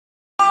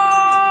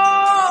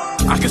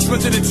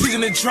spent the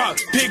season and drop.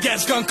 Big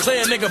ass gun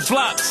clear, nigga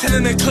block.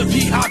 Sending that clip,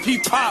 he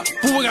pop.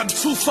 Boy got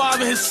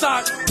 2-5 in his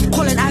sock.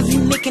 Calling Ivy,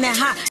 making it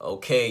hot.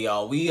 Okay,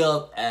 y'all, we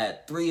up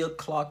at 3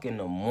 o'clock in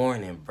the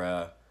morning,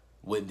 bruh.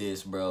 With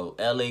this, bro.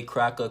 LA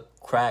Cracka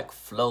crack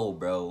flow,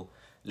 bro.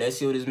 Let's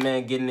see what this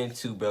man getting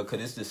into, bro.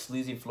 Cause it's the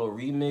Sleazy Flow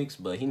remix,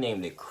 but he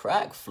named it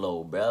Crack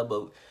Flow, bro.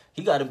 But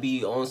he gotta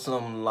be on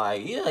something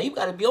like, yeah, he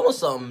gotta be on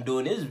something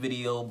doing this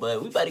video.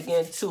 But we about to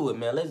get into it,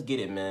 man. Let's get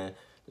it, man.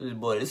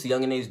 This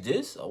Yungeen Ace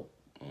diss. Oh,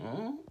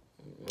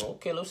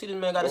 okay, let's see what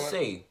this man gotta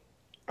say.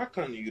 I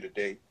come to you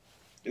today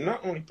to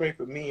not only pray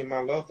for me and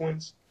my loved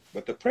ones,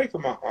 but to pray for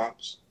my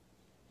ops.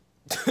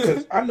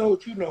 Because I know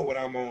you know what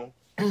I'm on,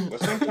 but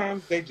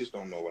sometimes they just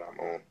don't know what I'm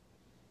on.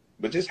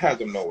 But just have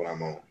them know what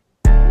I'm on.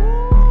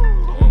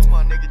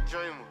 My nigga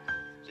Dreamer,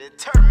 just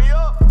turn me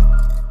up.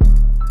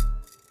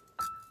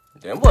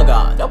 Damn boy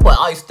that boy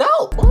iced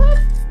out, boy.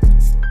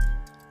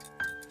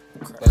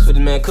 That's what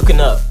the man cooking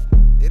up.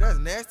 Yeah, that's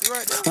nasty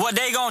right there. What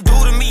they gon' do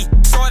to me?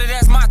 Shorty,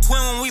 that's my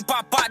twin when we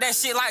pop out that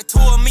shit like two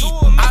of me.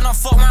 I done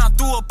fuck around,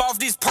 threw up off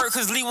these perks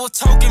cause Lee was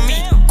choking me.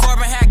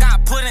 Corbin had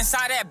got put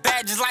inside that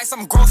bag just like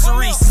some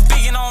groceries.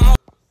 Speaking on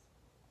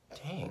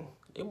dang,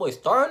 that boy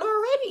starting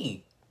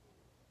already.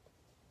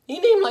 He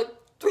named like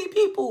 3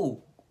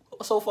 people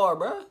so far,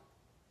 bruh.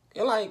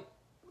 In like,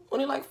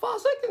 only like 5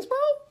 seconds, bro.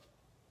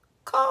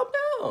 Calm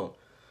down.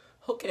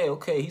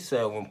 Okay, he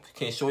said when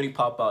K Shorty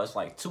pop out, it's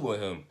like 2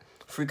 of him.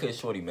 Free K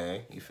Shorty,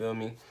 man. You feel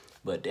me?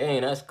 But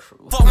dang, that's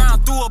cruel. Fuck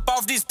around, threw up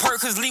off these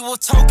perks cause Lee was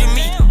choking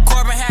me.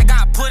 Corbin had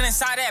got put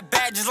inside that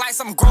bag just like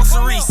some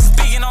groceries.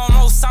 Speaking on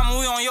no summer,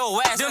 we on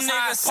your ass. Them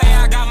niggas say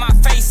I got my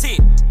face hit.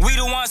 We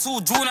the ones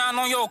who drew down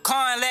on your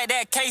car and let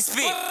that case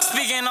spit.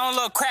 Speaking on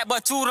little crap,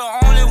 but you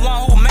the only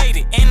one who made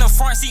it. In the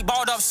front seat,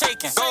 balled up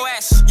shaking. Go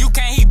ass, you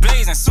can't, he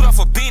blazing. Suit up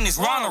for business,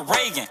 Ronald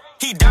Reagan.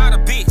 He died a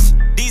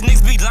bitch. These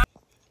niggas be lying.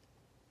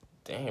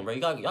 Dang, bro,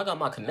 y'all got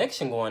my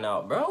connection going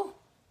out, bro.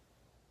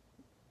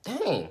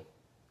 Dang.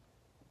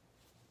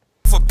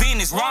 For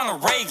business,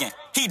 Ronald Reagan.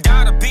 He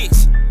died a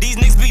bitch. These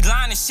niggas be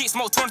lying and shit.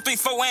 Smoke 23,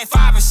 4, and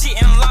 5 and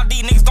shit. And a lot of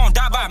these niggas gon'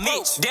 die by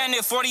Mitch. Damn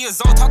near 40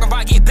 years old, talking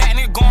about get back,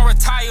 nigga gon'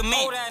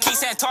 retirement.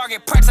 Keeps at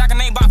target practice, I can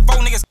name about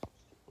 4 niggas.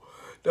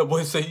 That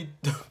boy say he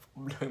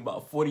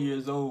about 40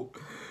 years old,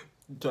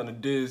 trying to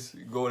diss,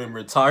 going in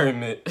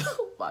retirement.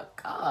 Oh my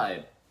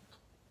God.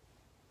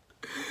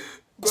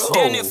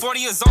 Damn near 40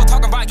 years old,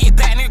 talking about get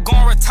back, nigga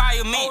gon'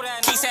 retirement.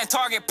 Keeps at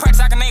target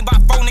practice, I can name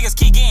about 4 niggas,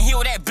 keep getting hit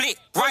with that blick.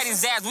 Right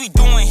his ass, we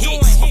doing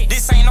hits.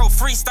 This ain't no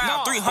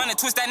freestyle. 300,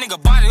 twist that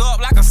nigga body up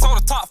like a soda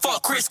top.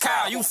 Fuck Chris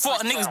Kyle, you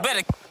fuck niggas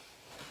better.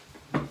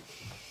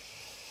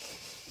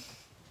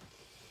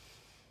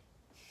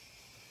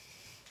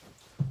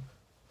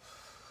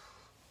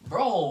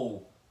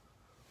 Bro,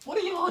 what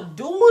are y'all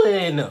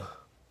doing?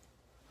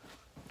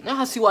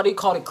 Now I see why they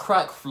call it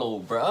crack flow,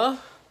 bruh.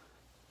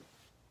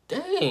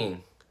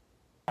 Dang.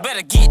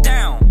 Better get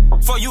down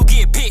before you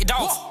get picked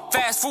off.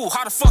 Fast food,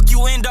 how the fuck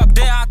you end up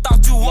there? I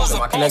thought you was a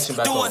boss.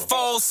 Do it for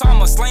old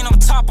summer, slain them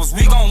toppers.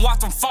 We gon'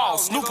 watch them fall.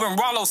 Snoop and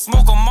Rollo,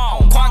 smoke them all.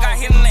 Quan got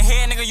hit in the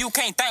head, nigga. You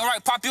can't think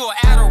right. Pop you an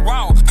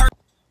Adderall.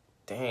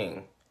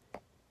 Dang. He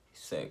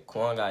said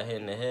Quan got hit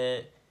in the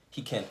head.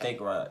 He can't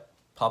think right.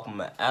 Pop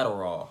him an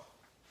Adderall.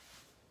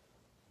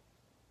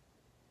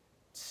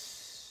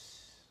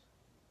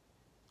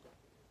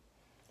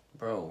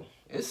 Bro,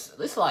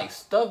 it's like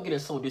stuff getting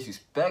so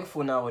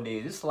disrespectful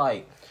nowadays. It's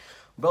like,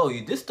 bro,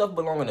 this stuff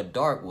belong in the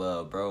dark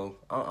web, bro.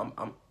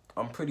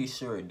 I'm pretty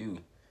sure it do.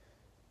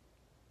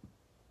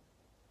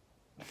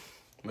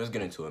 Let's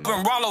get into it,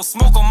 man. Rollo,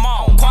 smoke them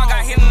all. Quan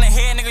got hit in the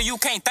head, nigga. You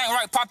can't think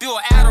right. Pop you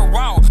an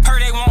Adderall.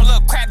 Heard they won't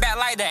look crap back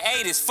like the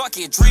 80s. Fuck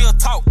it, drill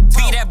talk.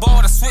 Beat that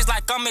ball to switch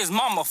like I'm his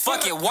mama.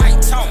 Fuck it, white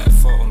talk.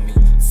 Fuck with me.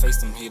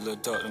 Face him, he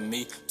looked up to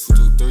me. 2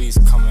 2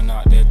 3s coming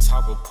out that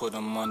chopper, put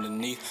him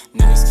underneath.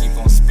 Niggas keep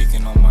on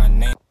speaking on my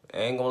name.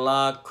 Ain't gonna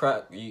lie,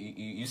 crack,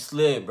 you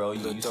slid, bro.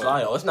 You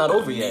slide. Oh, it's not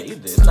over yet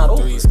either. It's not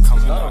over. 3s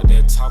coming out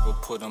that chopper,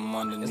 put him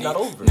underneath. It's not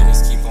over.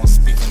 Niggas keep on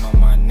speaking on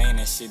my name.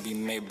 That shit be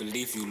made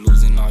believe. You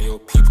losing all your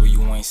people.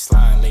 You ain't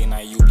sliding late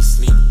night. You be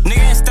sleep.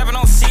 Nigga ain't stepping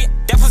on shit.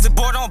 That pussy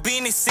boy don't be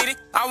in this city.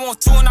 I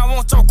want you and I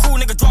want your crew.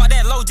 Nigga drop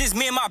that low. Just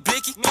me and my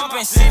blicky.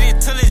 Pumping shit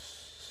until it.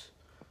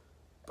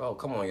 Bro,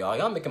 come on, y'all.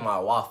 Y'all making my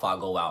Wi-Fi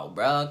go out,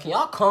 bro. Can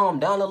y'all calm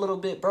down a little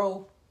bit,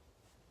 bro?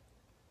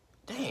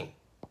 Dang.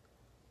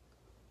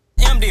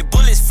 Empty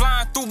bullets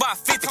flying through by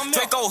 50.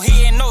 Draco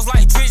hitting nose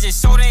like Dridges.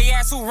 Show they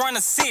ass who run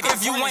the city.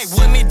 If you ain't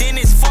with me, then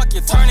it's fuck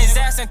you. Turn his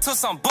ass into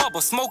some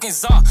bubbles. Smoking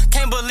Czar.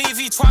 Can't believe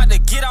he tried to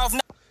get off now.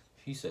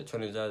 He said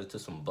turn his ass into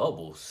some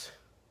bubbles.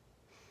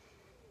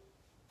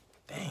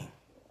 Dang.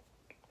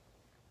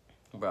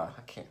 Bro,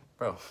 I can't,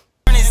 bro.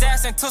 His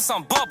ass into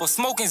some bubble,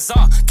 smoking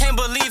Czar. Can't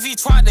believe he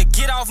tried to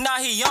get off, now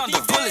he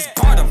under. Bullets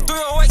burned him.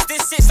 308,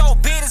 this shit so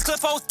big, this clip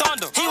hold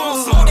thunder. He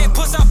won't smoke, they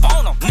push up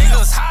on him.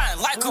 Niggas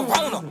hiding like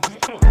Corona.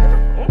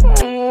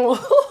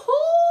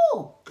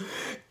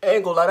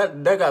 Ain't gonna lie,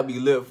 that gotta be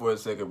lit for a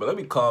second, but let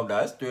me calm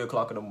down. It's 3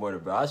 o'clock in the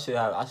morning, bro. I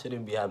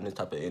shouldn't be having this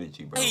type of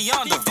energy, bro. He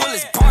under.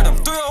 Bullets burned him.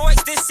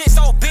 308, this shit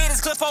so big,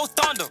 this clip slip for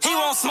thunder. He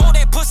won't smoke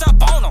that push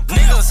up on him.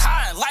 Niggas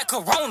high like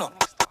Corona.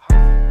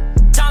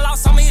 John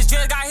lost some of his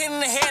dreads, got hit in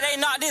the head, they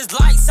knocked his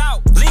lights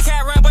out. Lee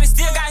can't run, but he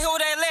still got hit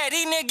with that lead.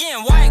 These niggas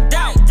getting wiped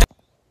out.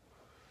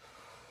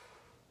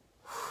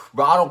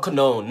 Bro, I don't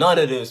condone none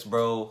of this,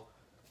 bro.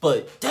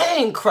 But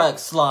dang, Crack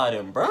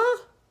sliding, bro.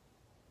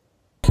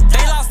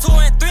 They lost 2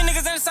 and 3 niggas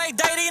in the same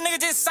day. These niggas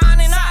just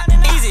signing out.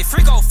 Easy,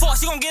 Freako fuck,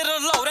 she gon' get her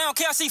low. They don't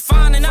care if she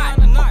finding out.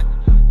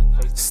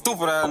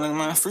 Stupid ass nigga,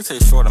 man. Free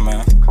take shorter,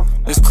 man.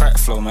 This crack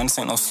flow, man. This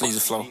ain't no sleazy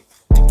flow.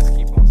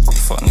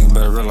 Fuck nigga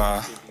better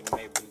realize.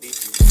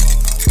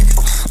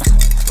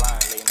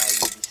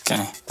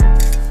 Okay.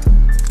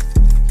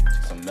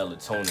 Some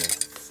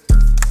melatonin.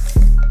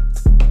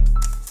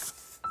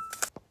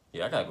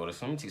 Yeah, I gotta go to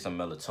sleep. Let me take some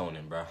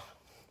melatonin, bro.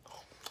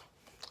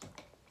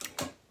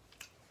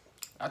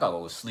 I gotta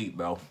go to sleep,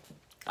 bro.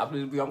 After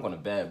this video, I'm going to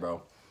bed,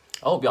 bro.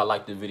 I hope y'all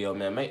like this video,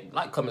 man.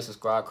 Like, comment,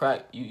 subscribe.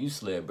 Crack, you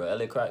slid, bro.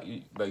 LA Crack,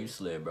 you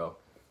slid, bro.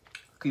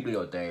 Keep doing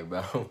your thing,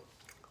 bro.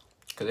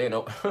 Cause ain't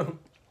no.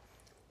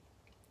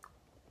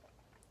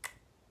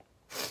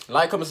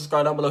 Like, comment,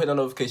 subscribe down below. Hit that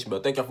notification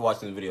bell. Thank y'all for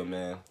watching this video,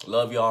 man.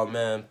 Love y'all,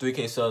 man.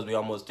 3K subs, we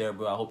almost there,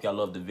 bro. I hope y'all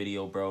love the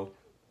video, bro.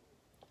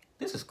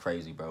 This is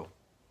crazy, bro.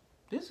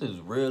 This is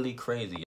really crazy.